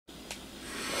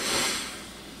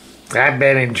I've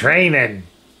been in training.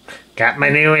 Got my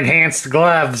new enhanced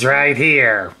gloves right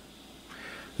here.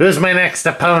 Who's my next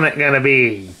opponent gonna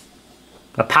be?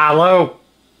 Apollo?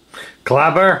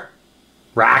 Clubber?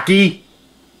 Rocky?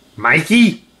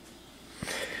 Mikey?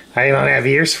 I don't have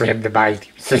ears for him to bite.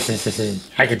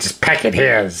 I could just peck at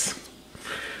his.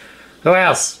 Who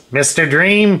else? Mr.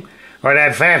 Dream? Or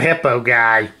that fat hippo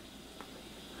guy?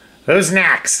 Who's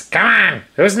next? Come on!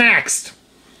 Who's next?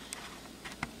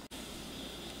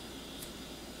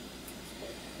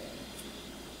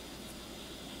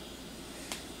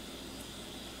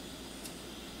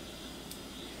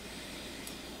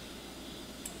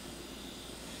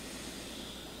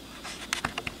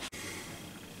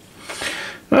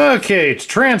 Okay, to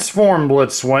transform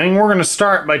Blitzwing, we're going to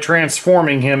start by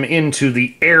transforming him into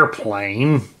the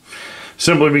airplane,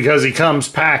 simply because he comes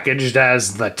packaged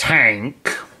as the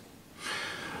tank.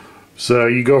 So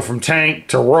you go from tank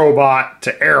to robot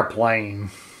to airplane.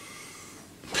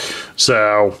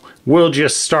 So we'll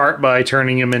just start by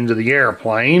turning him into the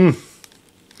airplane.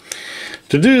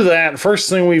 To do that, first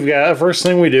thing we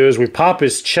do is we pop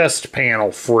his chest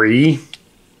panel free.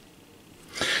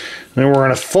 Then we're going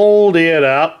to fold it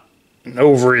up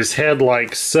over his head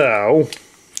like so.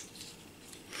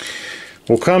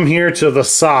 We'll come here to the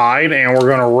side and we're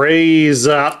going to raise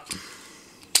up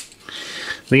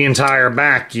the entire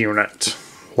back unit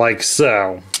like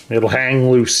so. It'll hang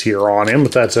loose here on him,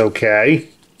 but that's okay.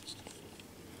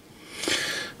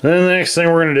 Then the next thing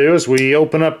we're going to do is we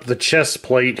open up the chest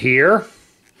plate here.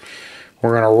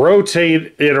 We're going to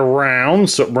rotate it around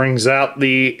so it brings out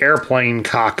the airplane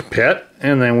cockpit,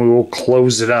 and then we will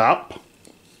close it up.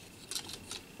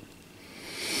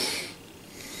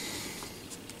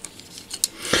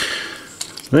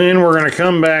 Then we're going to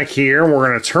come back here and we're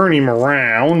going to turn him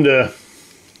around. We're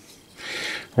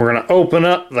going to open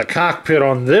up the cockpit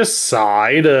on this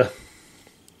side,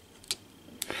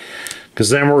 because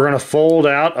then we're going to fold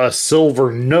out a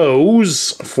silver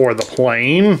nose for the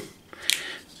plane.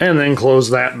 And then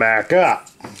close that back up.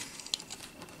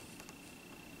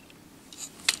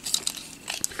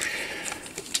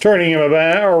 Turning him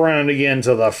around again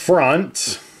to the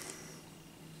front.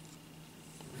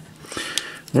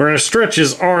 We're going to stretch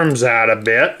his arms out a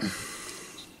bit,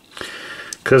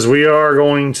 because we are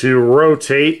going to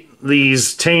rotate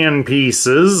these tan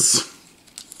pieces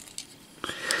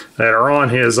that are on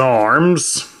his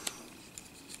arms.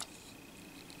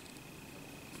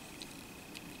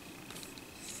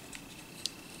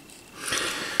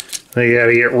 They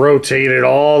gotta get rotated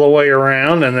all the way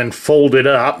around and then folded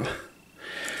up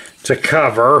to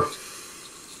cover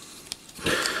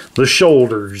the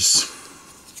shoulders.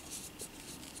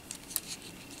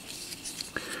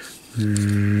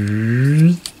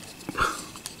 Then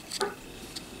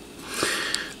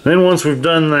once we've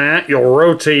done that, you'll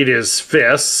rotate his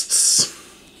fists.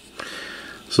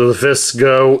 So the fists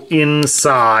go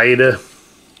inside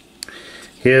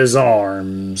his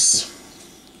arms.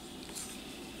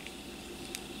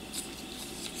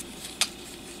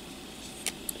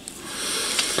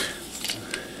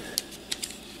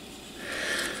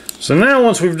 So now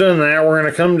once we've done that, we're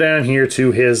going to come down here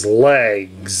to his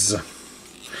legs.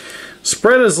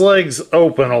 Spread his legs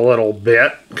open a little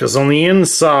bit, because on the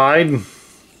inside,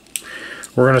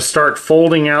 we're going to start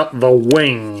folding out the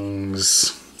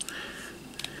wings.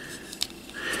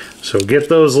 So get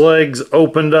those legs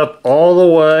opened up all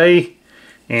the way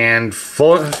and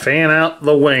fan out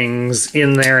the wings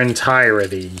in their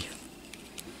entirety.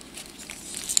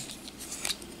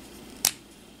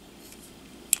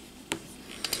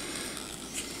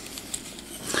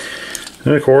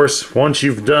 And of course, once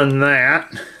you've done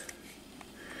that,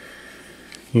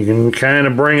 you can kind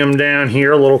of bring them down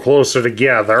here a little closer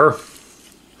together.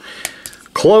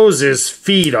 Close his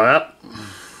feet up,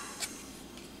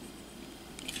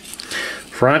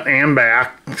 front and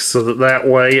back, so that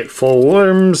way it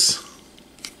forms.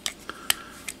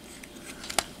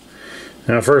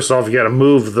 Now first off, you got to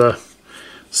move the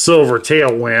silver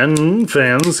tailwind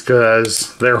fins,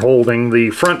 because they're holding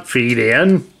the front feet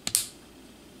in.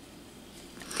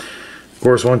 Of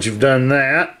course, once you've done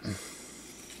that,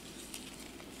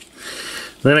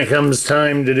 then it comes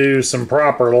time to do some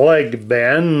proper leg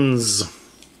bends.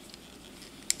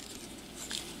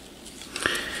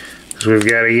 So we've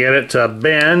got to get it to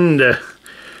bend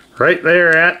right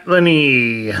there at the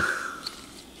knee.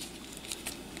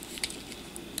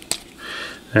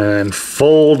 And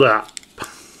fold up.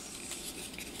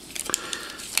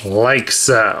 Like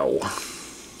so.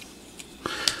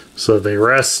 So they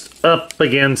rest up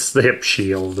against the hip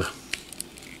shield.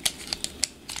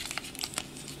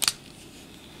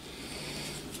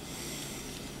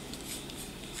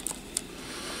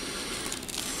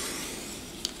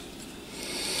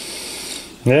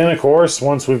 Then, of course,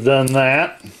 once we've done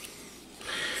that,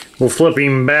 we'll flip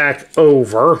him back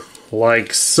over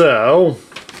like so.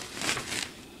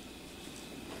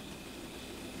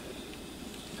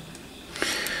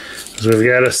 So we've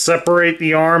got to separate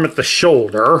the arm at the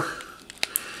shoulder.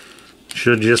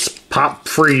 Should just pop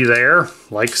free there,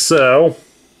 like so.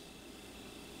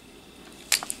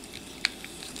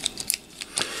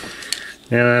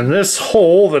 And then this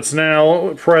hole that's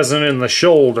now present in the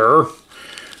shoulder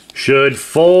should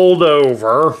fold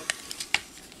over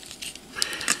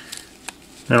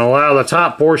and allow the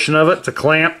top portion of it to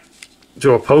clamp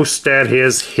to a post at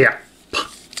his hip.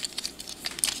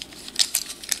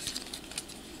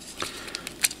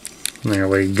 There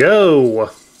we go.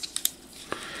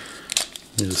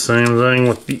 Do the same thing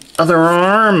with the other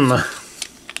arm.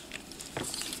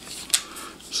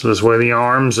 So this way the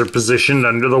arms are positioned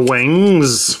under the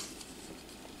wings.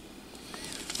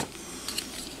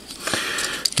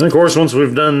 And of course, once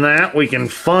we've done that, we can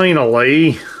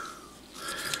finally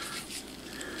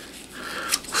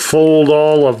fold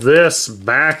all of this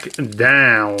back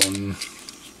down.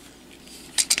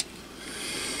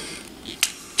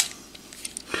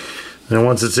 And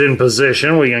once it's in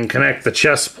position, we can connect the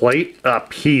chest plate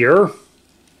up here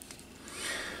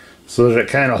so that it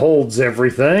kind of holds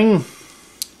everything.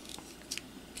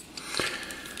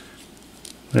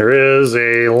 There is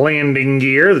a landing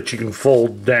gear that you can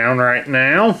fold down right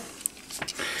now.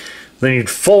 Then you'd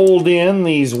fold in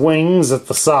these wings at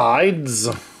the sides,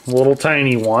 little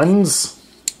tiny ones,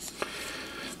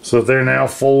 so they're now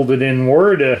folded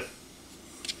inward.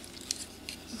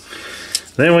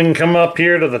 Then we can come up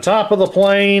here to the top of the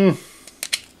plane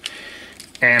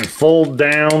and fold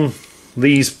down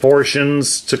these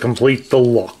portions to complete the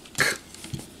look.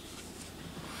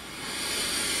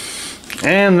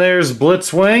 And there's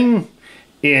Blitzwing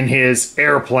in his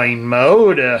airplane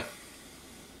mode.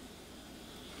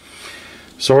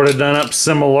 Sort of done up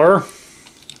similar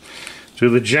to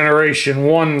the Generation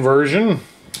 1 version.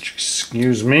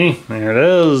 Excuse me, there it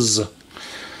is.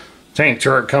 Tank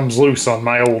turret comes loose on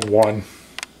my old one.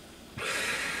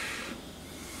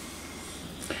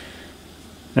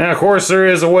 And of course there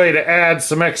is a way to add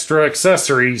some extra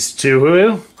accessories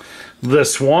to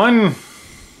this one.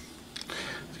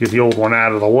 Get the old one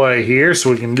out of the way here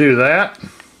so we can do that.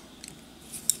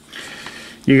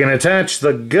 You can attach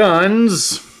the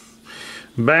guns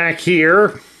back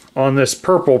here on this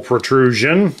purple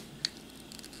protrusion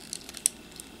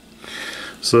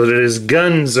so that his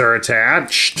guns are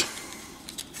attached.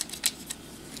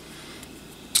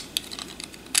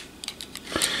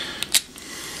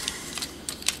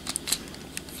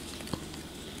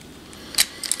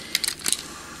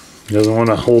 He doesn't want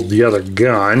to hold the other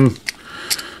gun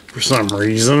for some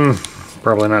reason.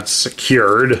 Probably not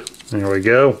secured. There we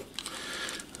go.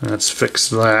 Let's fix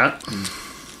that.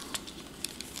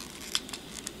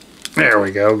 There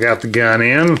we go. Got the gun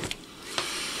in.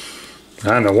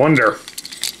 No wonder.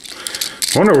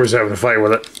 Wonder who's having a fight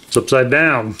with it. It's upside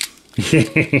down.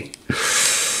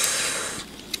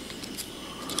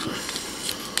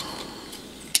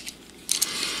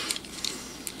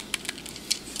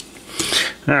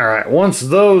 Alright, once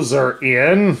those are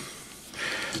in,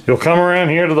 you'll come around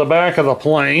here to the back of the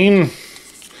plane.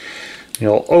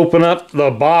 You'll open up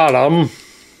the bottom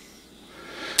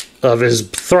of his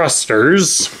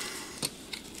thrusters.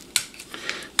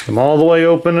 Come all the way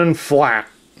open and flat.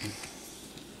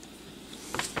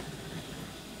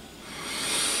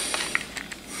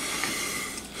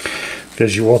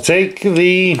 Because you will take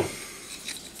the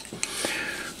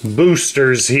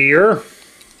boosters here.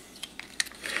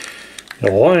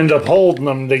 You'll end up holding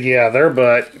them together,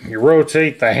 but you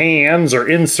rotate the hands or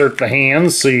insert the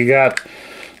hands so you got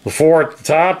the 4 at the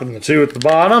top and the 2 at the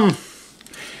bottom.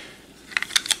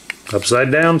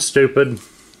 Upside down, stupid.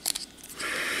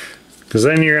 Because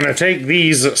then you're going to take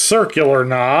these circular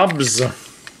knobs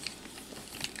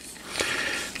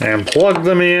and plug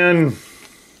them in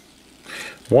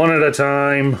one at a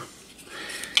time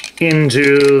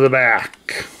into the back.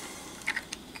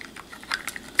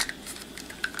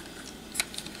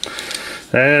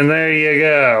 And there you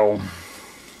go.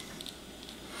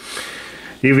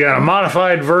 You've got a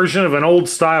modified version of an old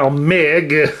style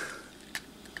MiG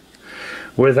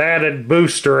with added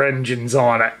booster engines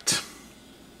on it.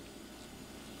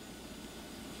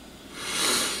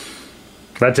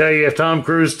 I tell you, if Tom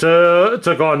Cruise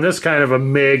took on this kind of a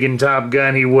MiG in Top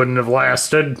Gun, he wouldn't have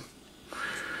lasted.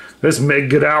 This MiG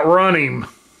could outrun him.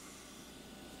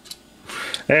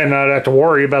 And not have to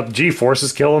worry about the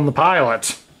G-forces killing the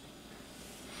pilot.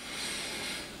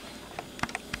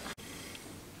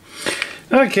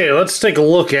 Okay, let's take a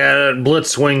look at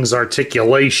Blitzwing's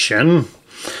articulation.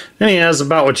 And he has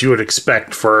about what you would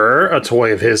expect for a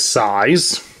toy of his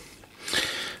size.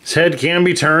 His head can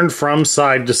be turned from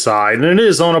side to side, and it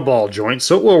is on a ball joint,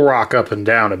 so it will rock up and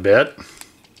down a bit.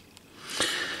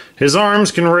 His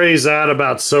arms can raise out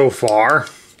about so far,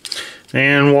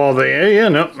 and while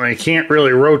they can't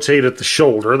really rotate at the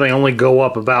shoulder, they only go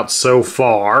up about so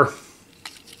far.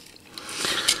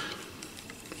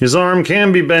 His arm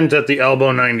can be bent at the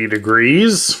elbow 90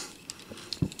 degrees,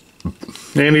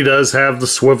 and he does have the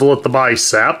swivel at the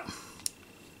bicep.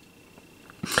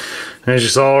 As you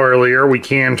saw earlier, we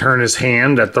can turn his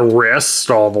hand at the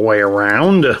wrist all the way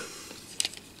around.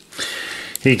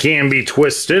 He can be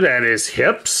twisted at his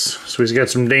hips, so he's got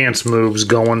some dance moves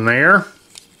going there.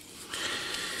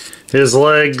 His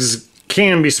legs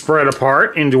can be spread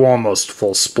apart into almost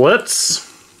full splits.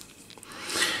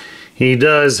 He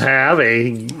does have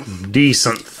a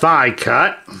decent thigh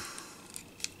cut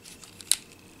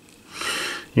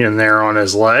in there on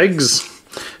his legs.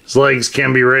 His legs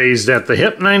can be raised at the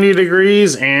hip 90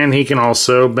 degrees, and he can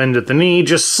also bend at the knee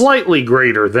just slightly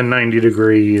greater than 90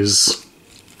 degrees.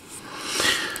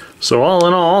 So all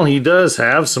in all, he does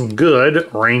have some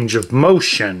good range of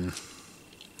motion.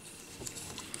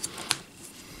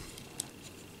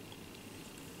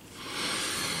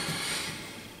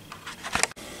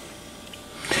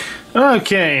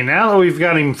 Okay, now that we've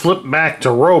got him flipped back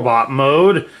to robot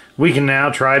mode, we can now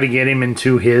try to get him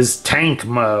into his tank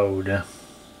mode.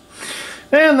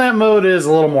 And that mode is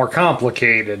a little more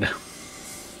complicated.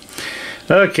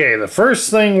 Okay, the first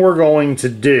thing we're going to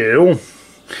do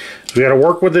is we got to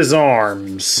work with his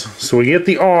arms. So we get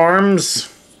the arms,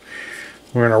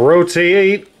 we're going to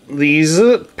rotate these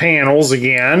panels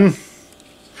again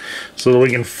so that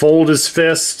we can fold his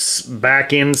fists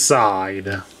back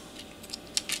inside.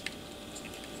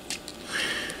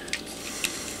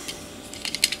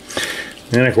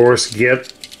 And of course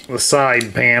get the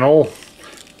side panel,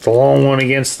 the long one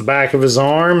against the back of his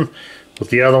arm, with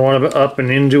the other one up and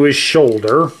into his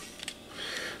shoulder,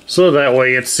 so that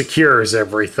way it secures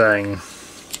everything.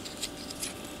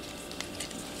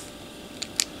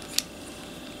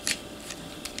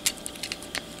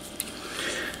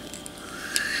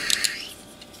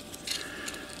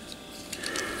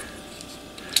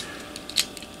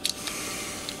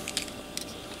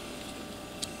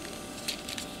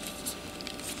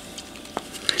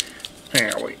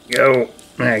 There we go.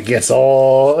 That gets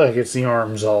the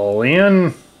arms all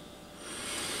in.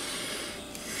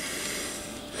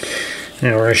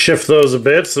 And we're going to shift those a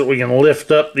bit so that we can lift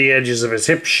up the edges of his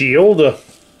hip shield.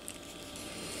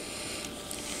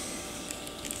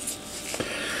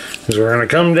 Because we're going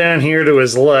to come down here to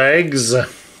his legs.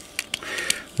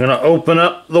 Going to open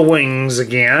up the wings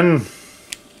again.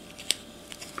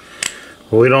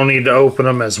 We don't need to open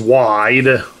them as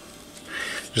wide.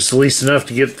 Just at least enough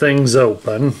to get things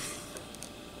open.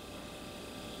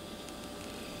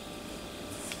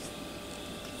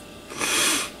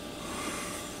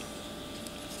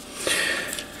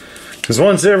 Because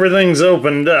once everything's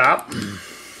opened up,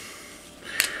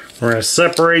 we're going to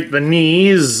separate the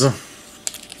knees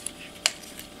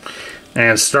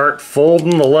and start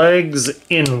folding the legs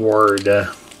inward.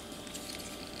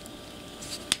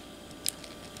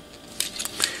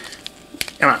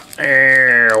 Come on,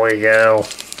 there we go.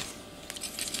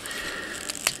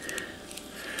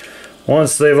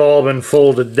 Once they've all been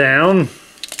folded down,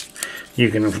 you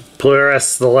can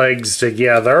press the legs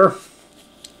together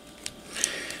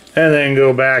and then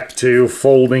go back to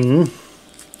folding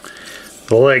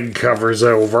the leg covers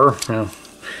over. Now,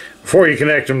 before you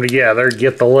connect them together,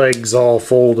 get the legs all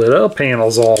folded up,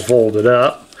 panels all folded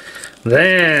up.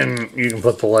 Then you can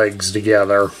put the legs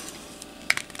together.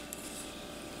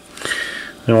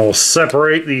 And we'll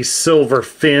separate these silver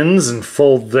fins and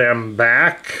fold them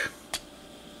back.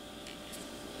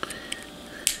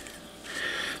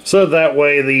 So that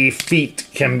way the feet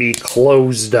can be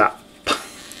closed up.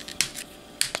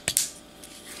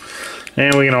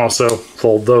 And we can also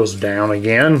fold those down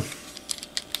again,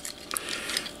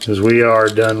 because we are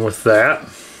done with that.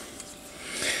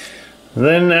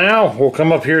 Then now we'll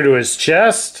come up here to his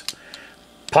chest,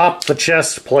 pop the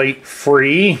chest plate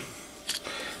free,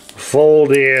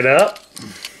 fold it up,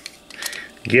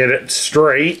 get it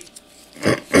straight,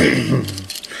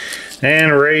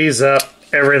 and raise up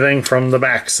everything from the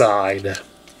back side.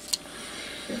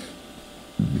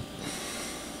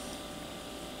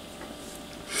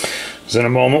 So in a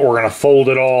moment we're going to fold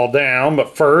it all down,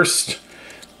 but first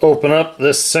open up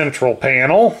this central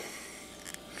panel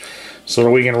so that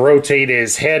we can rotate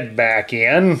his head back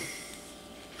in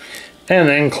and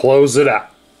then close it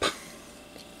up.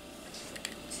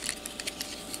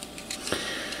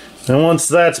 And once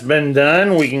that's been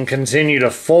done, we can continue to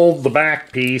fold the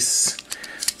back piece.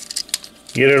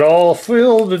 Get it all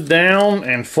filled down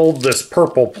and fold this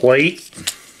purple plate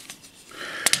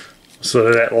so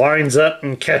that it lines up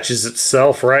and catches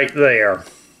itself right there.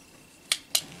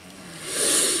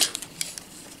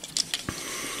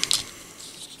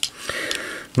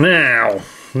 Now,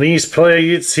 these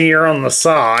plates here on the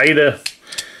side,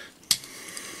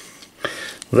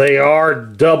 they are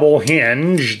double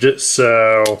hinged,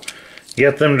 so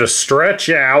get them to stretch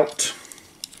out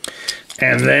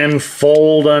and then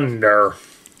fold under.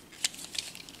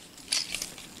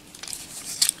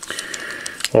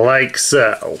 Like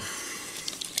so.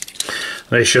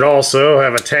 They should also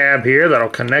have a tab here that'll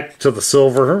connect to the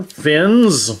silver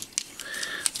fins.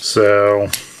 So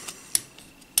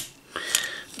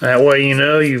that way you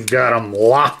know you've got them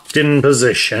locked in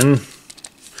position.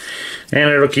 And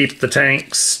it'll keep the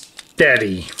tank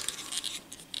steady.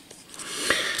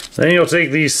 Then you'll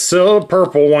take these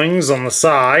purple wings on the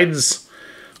sides,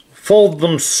 fold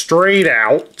them straight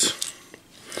out,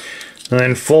 and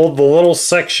then fold the little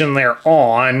section they're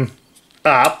on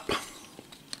up,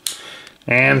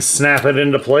 and snap it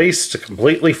into place to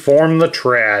completely form the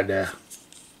tread.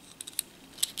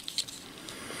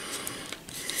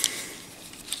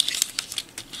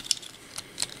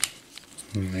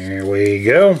 There we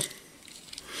go.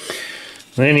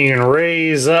 Then you can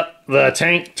raise up the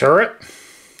tank turret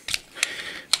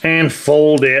and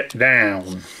fold it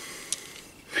down.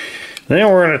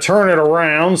 Then we're going to turn it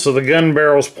around so the gun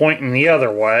barrel's pointing the other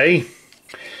way,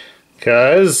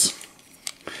 because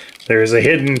there's a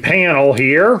hidden panel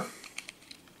here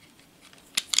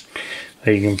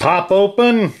that you can pop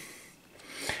open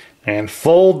and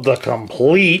fold the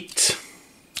complete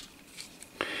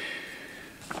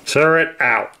turret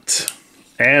out.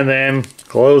 And then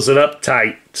close it up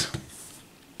tight.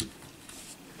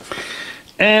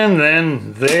 And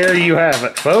then there you have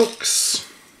it, folks.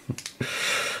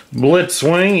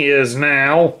 Blitzwing is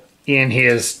now in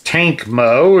his tank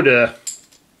mode.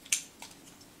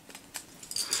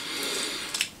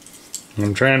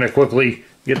 I'm trying to quickly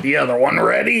get the other one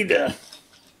ready.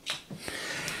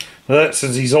 But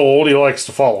since he's old, he likes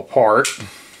to fall apart.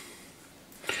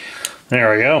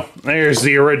 There we go. There's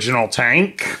the original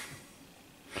tank.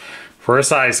 For a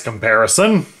size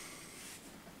comparison,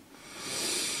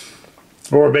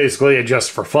 or basically a just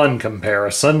for fun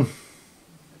comparison.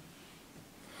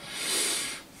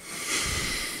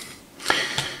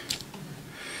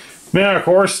 Now, of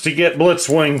course, to get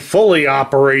Blitzwing fully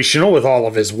operational with all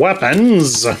of his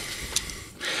weapons,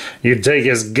 you'd take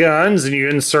his guns and you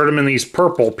insert them in these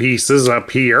purple pieces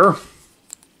up here.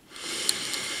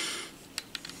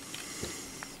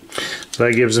 So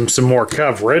that gives him some more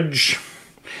coverage.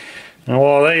 And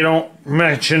while they don't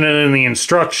mention it in the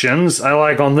instructions, I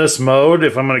like on this mode,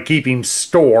 if I'm going to keep him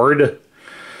stored,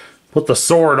 put the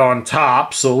sword on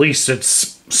top so at least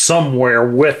it's somewhere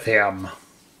with him.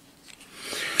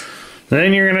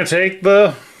 Then you're going to take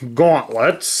the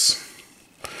gauntlets.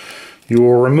 You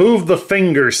will remove the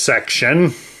finger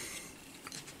section.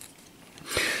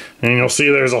 And you'll see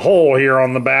there's a hole here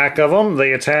on the back of them.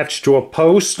 They attach to a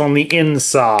post on the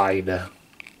inside.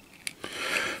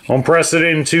 Don't press it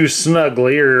in too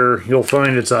snugly or you'll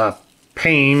find it's a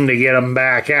pain to get them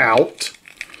back out,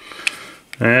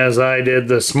 as I did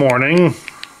this morning.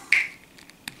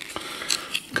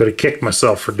 Could have kicked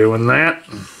myself for doing that.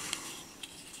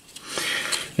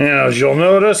 Now, as you'll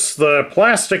notice, the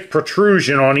plastic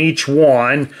protrusion on each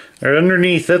one,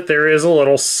 underneath it there is a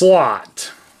little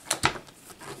slot.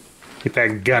 Get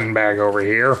that gun bag over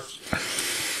here.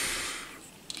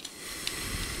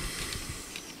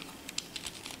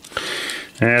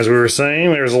 As we were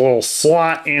saying, there's a little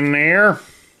slot in there,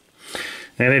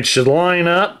 and it should line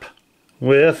up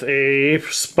with a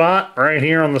spot right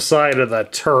here on the side of the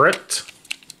turret.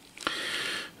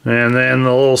 And then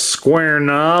the little square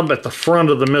knob at the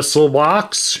front of the missile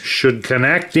box should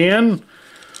connect in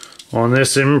on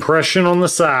this impression on the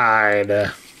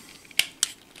side.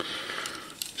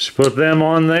 Just put them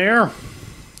on there.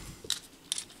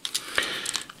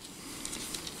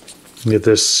 Get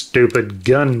this stupid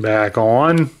gun back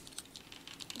on.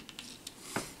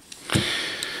 And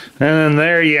then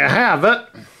there you have it.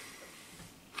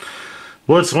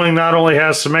 Blitzwing not only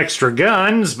has some extra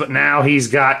guns, but now he's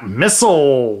got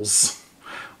missiles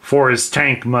for his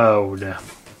tank mode.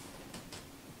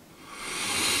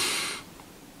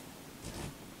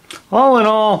 All in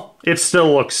all, it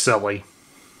still looks silly.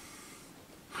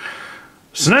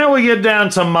 So now we get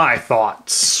down to my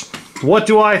thoughts. What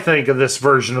do I think of this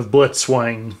version of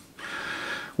Blitzwing?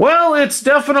 Well, it's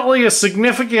definitely a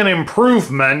significant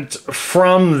improvement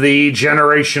from the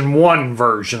Generation 1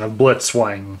 version of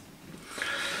Blitzwing.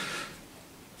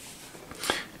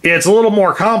 It's a little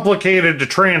more complicated to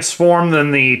transform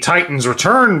than the Titan's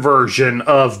Return version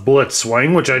of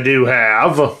Blitzwing, which I do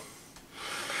have.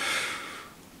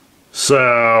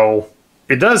 So,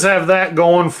 it does have that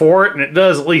going for it, and it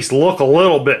does at least look a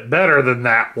little bit better than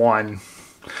that one.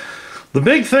 The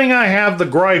big thing I have the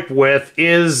gripe with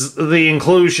is the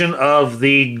inclusion of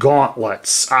the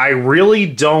gauntlets. I really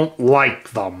don't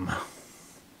like them.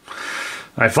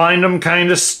 I find them kind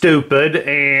of stupid,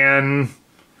 and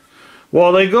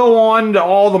well, they go on to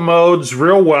all the modes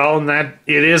real well, and that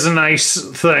it is a nice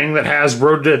thing that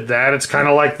Hasbro did that. It's kind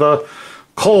of like the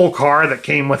coal car that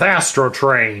came with Astro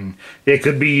Train. It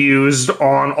could be used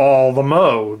on all the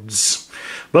modes.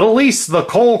 But at least the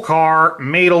coal car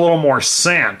made a little more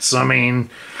sense. I mean,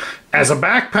 as a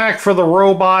backpack for the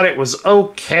robot, it was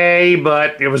okay,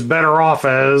 but it was better off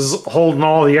as holding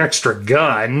all the extra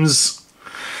guns.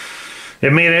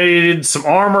 It needed some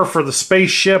armor for the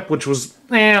spaceship, which was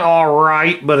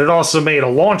alright, but it also made a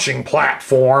launching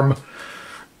platform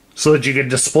so that you could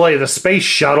display the space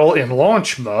shuttle in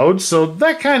launch mode, so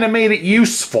that kind of made it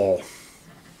useful.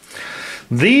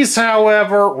 These,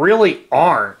 however, really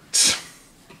aren't.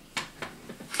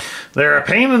 They're a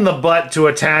pain in the butt to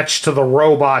attach to the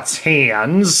robot's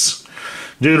hands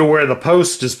due to where the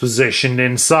post is positioned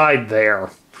inside there.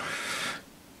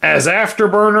 As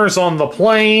afterburners on the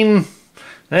plane,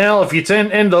 well, if you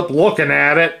end up looking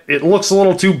at it, it looks a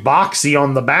little too boxy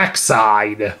on the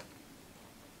backside.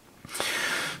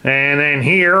 And then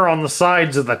here on the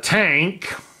sides of the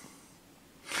tank,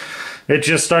 it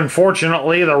just,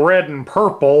 unfortunately, the red and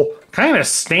purple kind of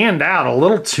stand out a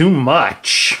little too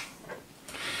much.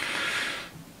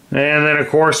 And then, of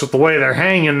course, with the way they're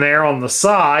hanging there on the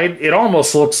side, it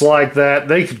almost looks like that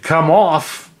they could come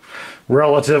off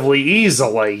relatively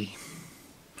easily.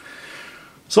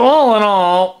 So all in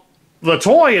all, the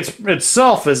toy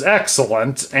itself is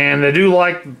excellent, and I do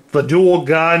like the dual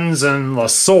guns and the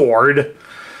sword,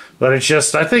 but it's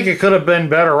just, I think it could have been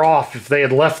better off if they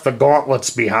had left the gauntlets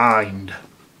behind.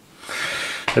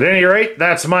 At any rate,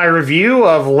 that's my review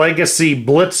of Legacy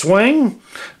Blitzwing.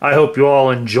 I hope you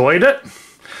all enjoyed it.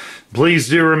 Please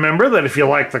do remember that if you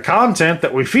like the content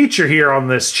that we feature here on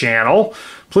this channel,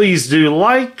 please do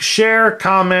like, share,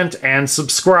 comment, and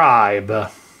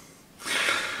subscribe.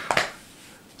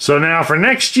 So now for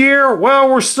next year, well,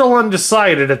 we're still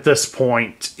undecided at this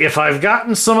point. If I've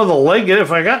gotten some of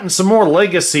the more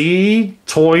Legacy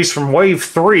toys from Wave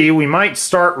 3, we might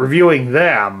start reviewing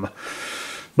them.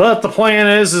 But the plan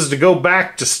is to go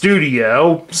back to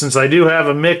Studio, since I do have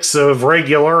a mix of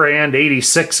regular and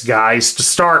 86 guys to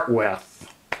start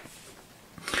with.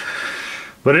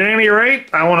 But at any rate,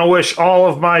 I want to wish all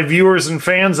of my viewers and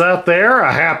fans out there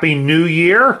a happy new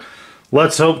year.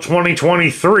 Let's hope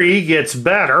 2023 gets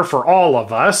better for all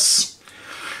of us.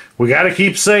 We got to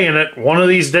keep saying it. One of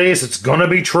these days, it's going to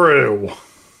be true.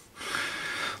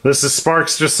 This is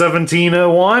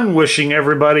Sparkster1701, wishing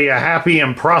everybody a happy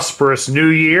and prosperous new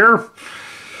year.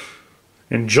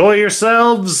 Enjoy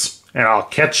yourselves, and I'll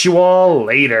catch you all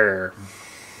later.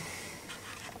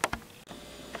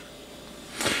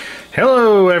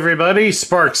 Hello everybody,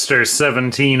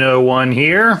 Sparkster1701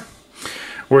 here.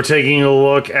 We're taking a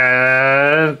look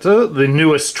at the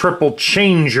newest triple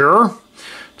changer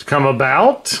to come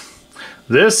about.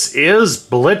 This is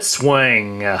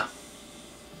Blitzwing.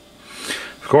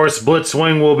 Of course,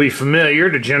 Blitzwing will be familiar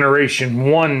to Generation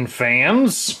 1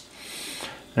 fans,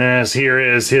 as here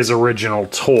is his original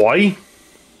toy.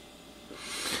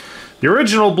 The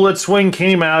original Blitzwing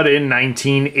came out in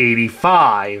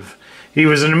 1985. He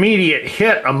was an immediate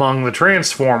hit among the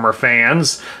Transformer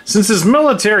fans, since his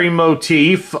military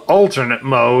motif, alternate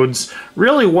modes,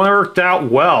 really worked out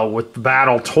well with the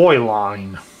Battle toy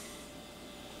line.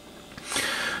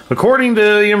 According to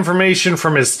the information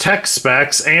from his tech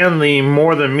specs and the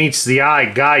More Than Meets the Eye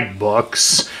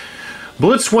guidebooks,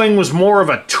 Blitzwing was more of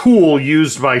a tool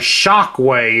used by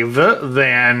Shockwave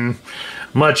than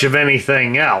much of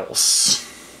anything else,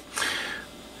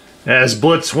 as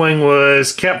Blitzwing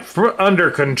was kept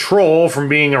under control from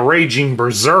being a raging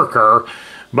berserker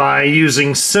by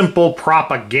using simple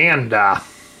propaganda.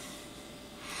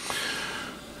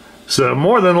 So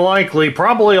more than likely,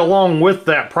 probably along with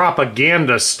that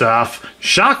propaganda stuff,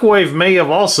 Shockwave may have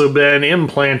also been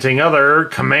implanting other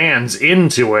commands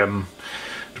into him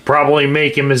to probably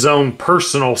make him his own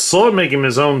personal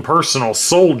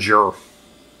soldier.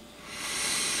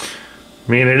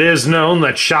 I mean, it is known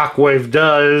that Shockwave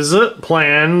does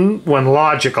plan, when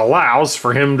logic allows,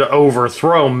 for him to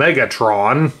overthrow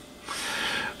Megatron.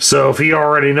 So if he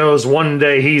already knows one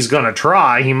day he's going to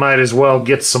try, he might as well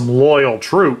get some loyal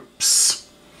troops.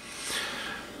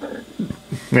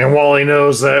 And while he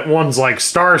knows that ones like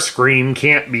Starscream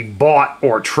can't be bought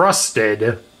or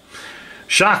trusted,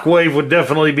 Shockwave would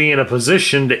definitely be in a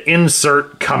position to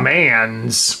insert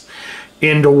commands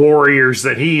into warriors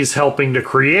that he's helping to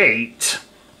create.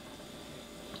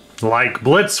 Like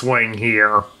Blitzwing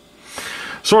here.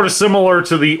 Sort of similar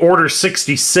to the Order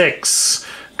 66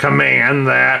 command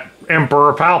that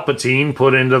Emperor Palpatine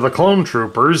put into the clone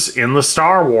troopers in the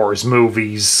Star Wars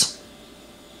movies.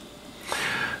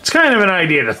 It's kind of an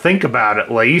idea to think about,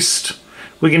 at least.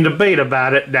 We can debate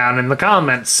about it down in the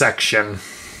comments section.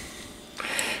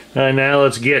 And now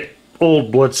let's get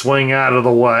old Blitzwing out of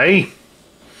the way.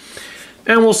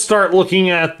 And we'll start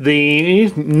looking at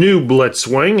the new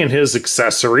Blitzwing and his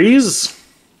accessories.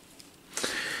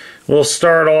 We'll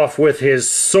start off with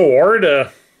his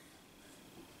sword.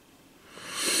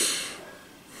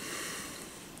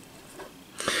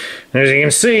 As you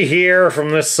can see here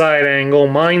from this side angle,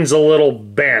 mine's a little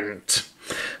bent.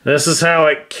 This is how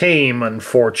it came,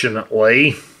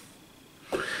 unfortunately.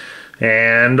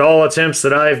 And all attempts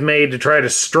that I've made to try to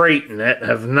straighten it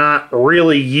have not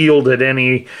really yielded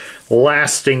any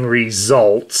lasting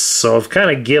results, so I've kind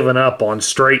of given up on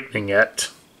straightening it.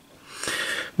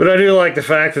 But I do like the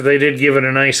fact that they did give it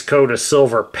a nice coat of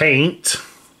silver paint.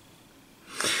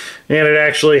 And it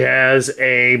actually has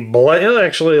a blade. It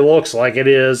actually looks like it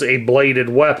is a bladed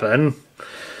weapon.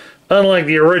 Unlike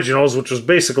the originals, which was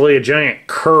basically a giant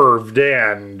curved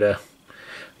end. I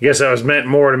guess that was meant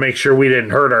more to make sure we didn't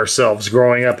hurt ourselves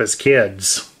growing up as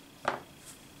kids.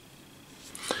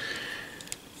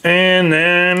 And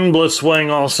then Blitzwing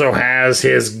also has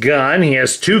his gun. He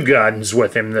has 2 guns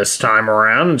with him this time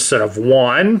around instead of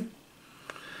 1.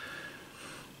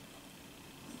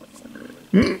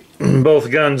 Both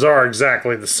guns are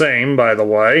exactly the same, by the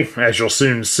way, as you'll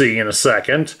soon see in a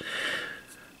second.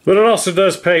 But it also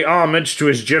does pay homage to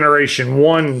his Generation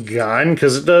 1 gun,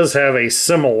 because it does have a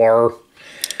similar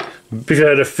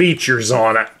bit of features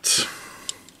on it.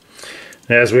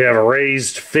 As we have a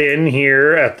raised fin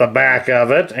here at the back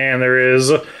of it, and there is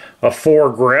a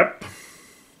foregrip.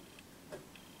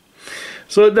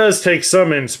 So it does take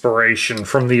some inspiration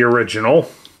from the original,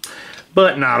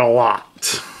 but not a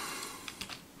lot.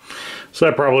 So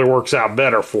that probably works out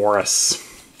better for us.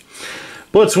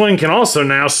 Blitzwing can also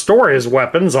now store his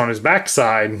weapons on his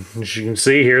backside. As you can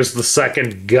see, here's the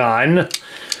second gun.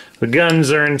 The guns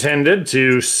are intended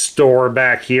to store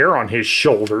back here on his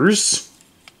shoulders,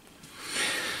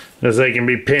 as they can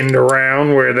be pinned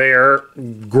around where their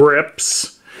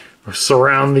grips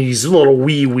surround these little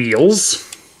wee wheels.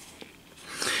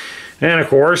 And of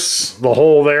course, the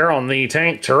hole there on the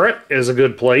tank turret is a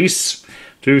good place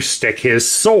to stick his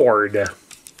sword,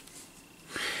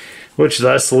 which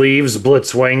thus leaves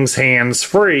Blitzwing's hands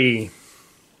free.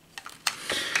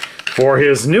 For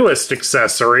his newest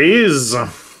accessories,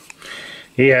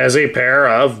 he has a pair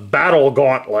of battle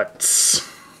gauntlets.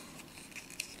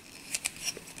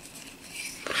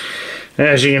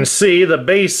 As you can see, the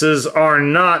bases are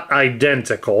not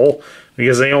identical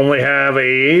because they only have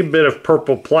a bit of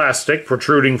purple plastic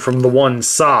protruding from the one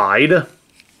side.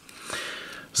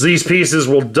 So these pieces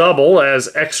will double as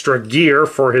extra gear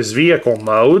for his vehicle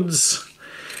modes.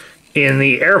 In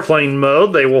the airplane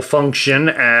mode, they will function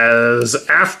as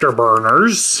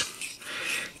afterburners.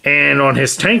 And on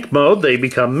his tank mode, they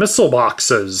become missile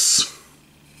boxes.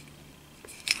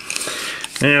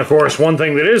 And of course, one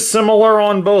thing that is similar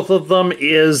on both of them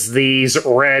is these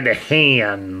red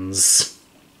hands.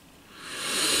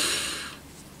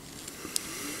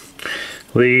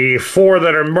 The 4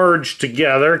 that are merged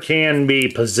together can be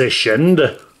positioned.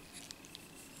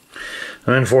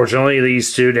 Unfortunately,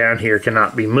 these 2 down here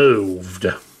cannot be moved.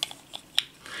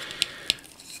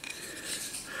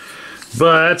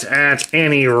 But at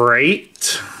any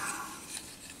rate,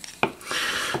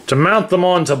 to mount them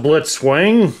onto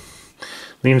Blitzwing,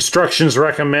 the instructions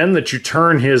recommend that you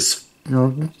turn his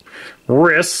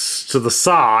wrists to the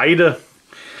side.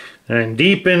 And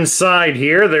deep inside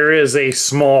here, there is a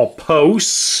small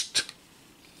post.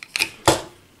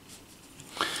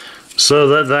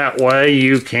 So that way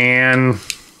you can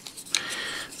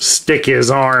stick his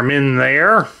arm in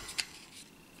there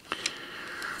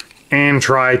and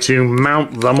try to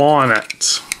mount them on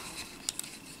it.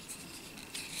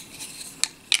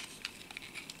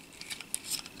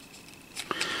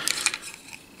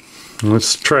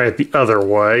 Let's try it the other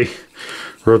way.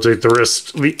 Rotate the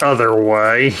wrist the other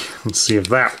way. Let's see if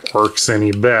that works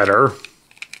any better.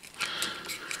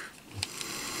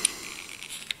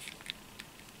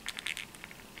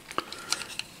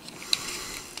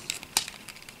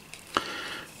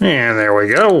 And there we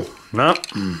go. Nope.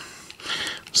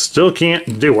 Still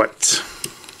can't do it.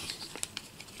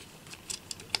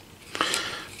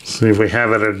 See if we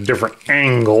have it at a different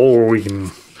angle where we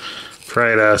can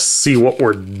try to see what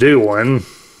we're doing.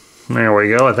 There we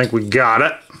go. I think we got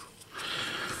it.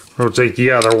 Rotate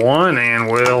the other one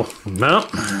and we'll...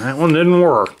 Nope, that one didn't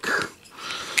work.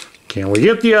 Can we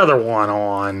get the other one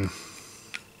on?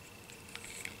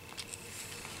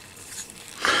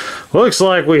 Looks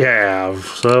like we have.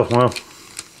 So, well,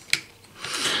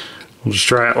 we'll just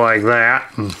try it like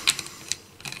that.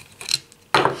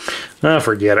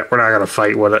 Forget it. We're not going to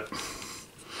fight with it.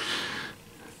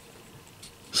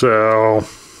 So,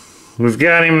 we've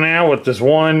got him now with this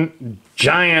one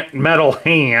giant metal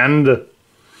hand. And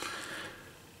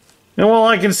while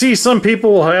I can see some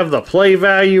people will have the play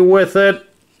value with it,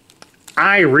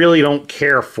 I really don't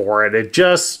care for it. It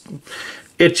just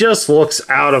looks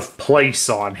out of place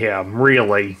on him,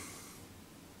 really.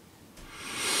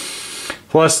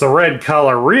 Plus, the red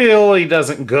color really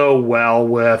doesn't go well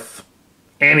with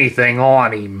anything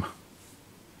on him.